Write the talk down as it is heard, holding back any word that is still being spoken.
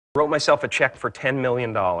Wrote myself a check for $10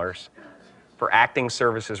 million for acting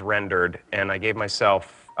services rendered, and I gave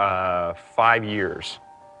myself 5 years,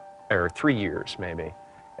 or 3 years maybe,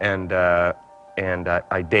 and I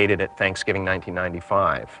dated it Thanksgiving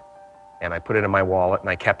 1995, and I put it in my wallet and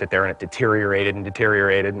I kept it there, and it deteriorated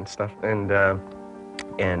and stuff, but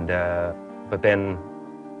then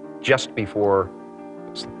just before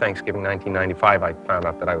Thanksgiving 1995, I found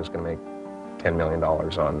out that I was going to make $10 million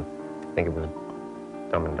on, I think it was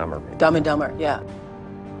Dumb and Dumber, maybe. Dumb and Dumber, yeah.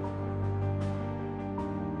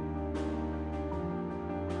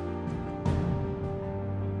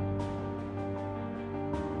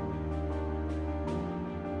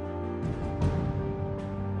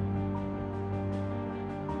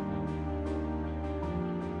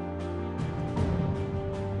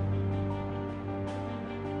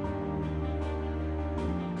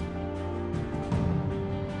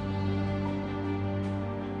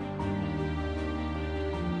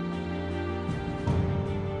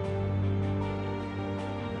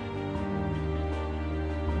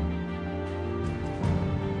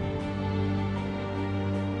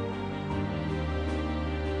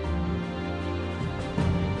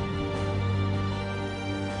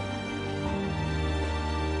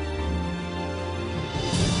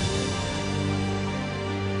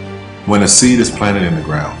 When a seed is planted in the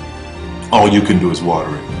ground, all you can do is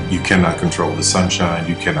water it. You cannot control the sunshine,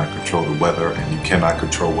 you cannot control the weather, and you cannot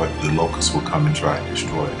control whether the locusts will come and try and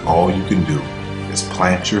destroy it. All you can do is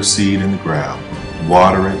plant your seed in the ground,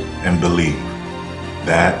 water it, and believe.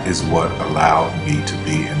 That is what allowed me to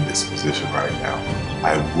be in this position right now.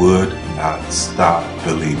 I would not stop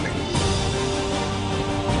believing.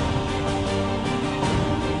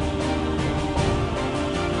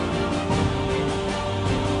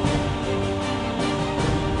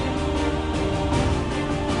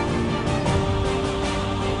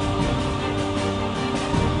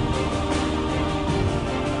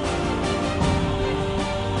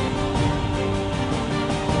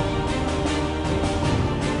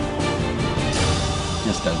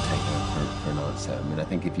 Just don't take no for an answer. I mean, I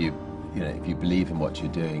think if you believe in what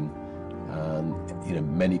you're doing,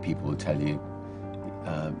 many people will tell you,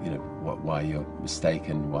 why you're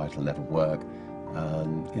mistaken, why it'll never work.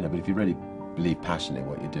 But if you really believe passionately in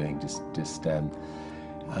what you're doing, just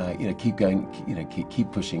keep going.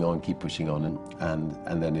 Keep pushing on,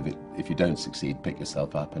 and then if you don't succeed, pick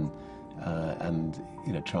yourself up and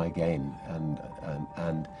try again.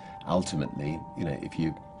 And ultimately, if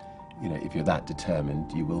you're that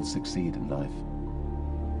determined, you will succeed in life.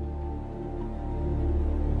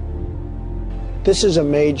 This is a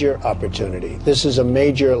major opportunity. This is a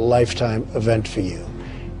major lifetime event for you.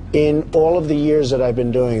 In all of the years that I've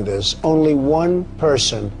been doing this, only one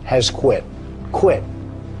person has quit,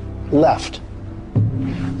 left.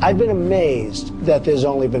 I've been amazed that there's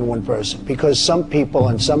only been one person, because some people,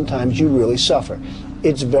 and sometimes you really suffer.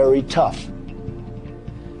 It's very tough.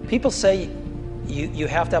 People say you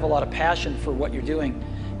have to have a lot of passion for what you're doing,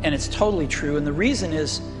 and it's totally true. And the reason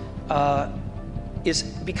is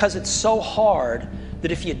because it's so hard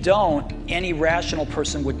that if you don't, any rational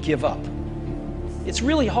person would give up. It's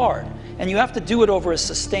really hard, and you have to do it over a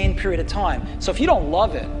sustained period of time. So if you don't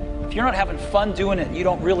love it, if you're not having fun doing it, and you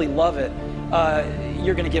don't really love it,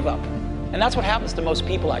 you're going to give up. And that's what happens to most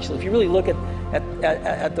people, actually. If you really look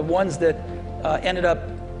at the ones that ended up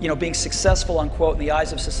being successful, unquote, in the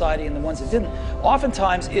eyes of society, and the ones that didn't,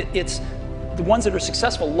 oftentimes it's the ones that are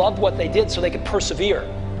successful loved what they did so they could persevere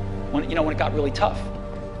when it got really tough.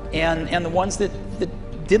 And the ones that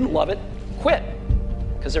didn't love it quit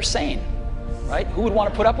because they're sane, right? Who would want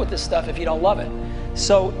to put up with this stuff if you don't love it?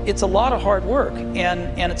 So it's a lot of hard work,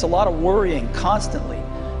 and it's a lot of worrying constantly.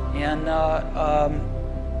 And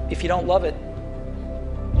if you don't love it,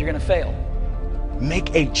 you're going to fail.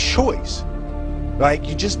 Make a choice. Like,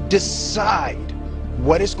 you just decide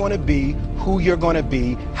what it's going to be, who you're going to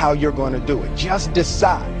be, how you're going to do it. Just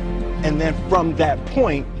decide. And then from that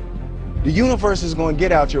point, the universe is going to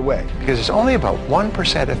get out your way. Because it's only about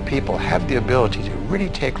 1% of people have the ability to really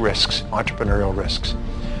take risks, entrepreneurial risks.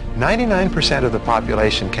 99% of the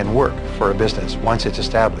population can work for a business once it's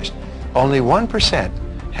established. Only 1%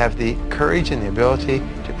 have the courage and the ability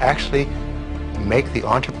to actually make the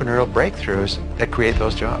entrepreneurial breakthroughs that create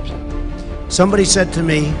those jobs. Somebody said to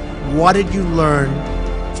me, what did you learn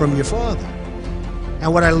from your father?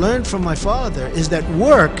 And what I learned from my father is that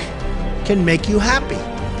work can make you happy.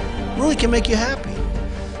 Really can make you happy.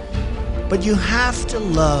 But you have to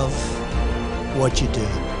love what you do.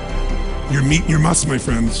 You're meeting your must, my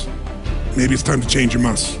friends. Maybe it's time to change your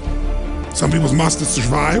must. Some people's must is to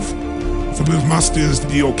survive. Some people's must is to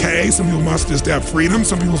be okay. Some people's must is to have freedom.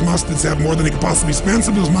 Some people's must is to have more than they could possibly spend.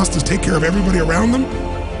 Some people's must is take care of everybody around them.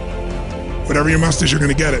 Whatever your must is, you're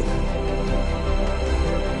going to get it.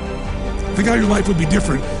 Think how your life would be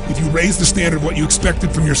different if you raised the standard of what you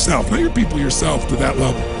expected from yourself, not your people, yourself, to that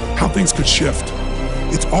level. How things could shift.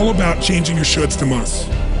 It's all about changing your shoulds to musts.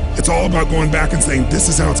 It's all about going back and saying, this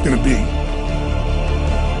is how it's going to be.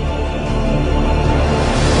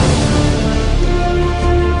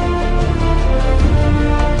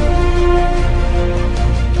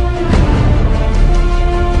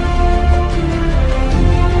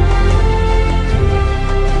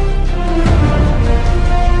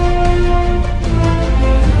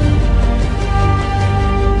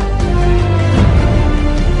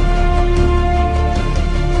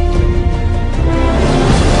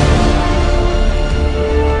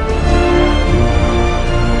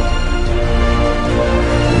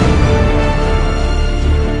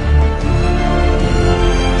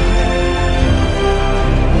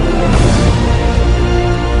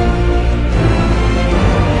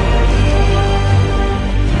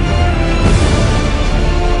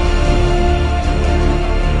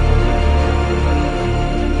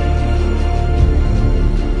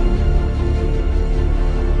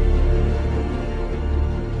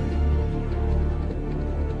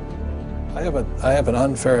 I have an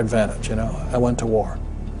unfair advantage, you know. I went to war.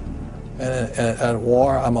 And at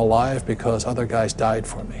war, I'm alive because other guys died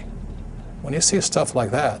for me. When you see stuff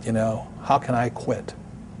like that, you know, how can I quit?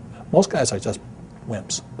 Most guys are just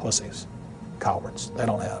wimps, pussies, cowards. They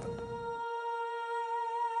don't have it.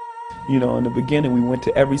 You know, in the beginning, we went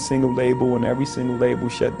to every single label, and every single label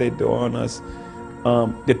shut their door on us.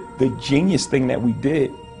 The genius thing that we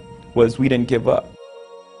did was we didn't give up.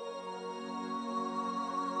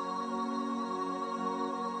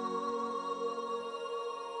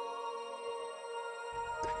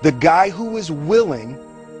 The guy who is willing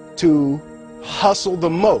to hustle the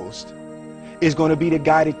most is going to be the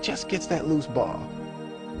guy that just gets that loose ball.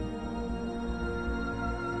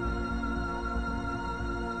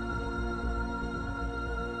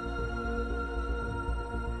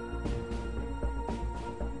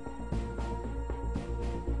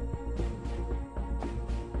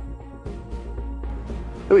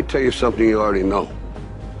 Let me tell you something you already know.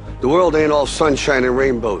 The world ain't all sunshine and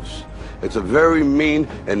rainbows. It's a very mean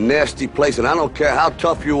and nasty place, and I don't care how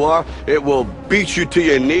tough you are, it will beat you to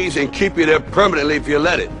your knees and keep you there permanently if you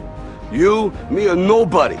let it. You, me, or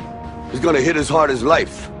nobody is gonna hit as hard as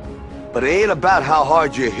life. But it ain't about how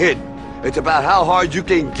hard you hit. It's about how hard you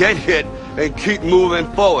can get hit and keep moving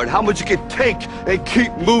forward. How much you can take and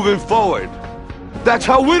keep moving forward. That's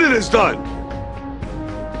how winning is done.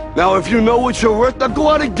 Now, if you know what you're worth, now go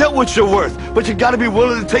out and get what you're worth. But you gotta be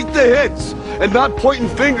willing to take the hits and not pointing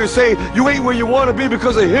fingers saying you ain't where you want to be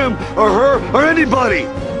because of him or her or anybody.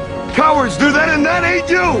 Cowards do that, and that ain't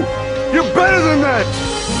you. You're better than that.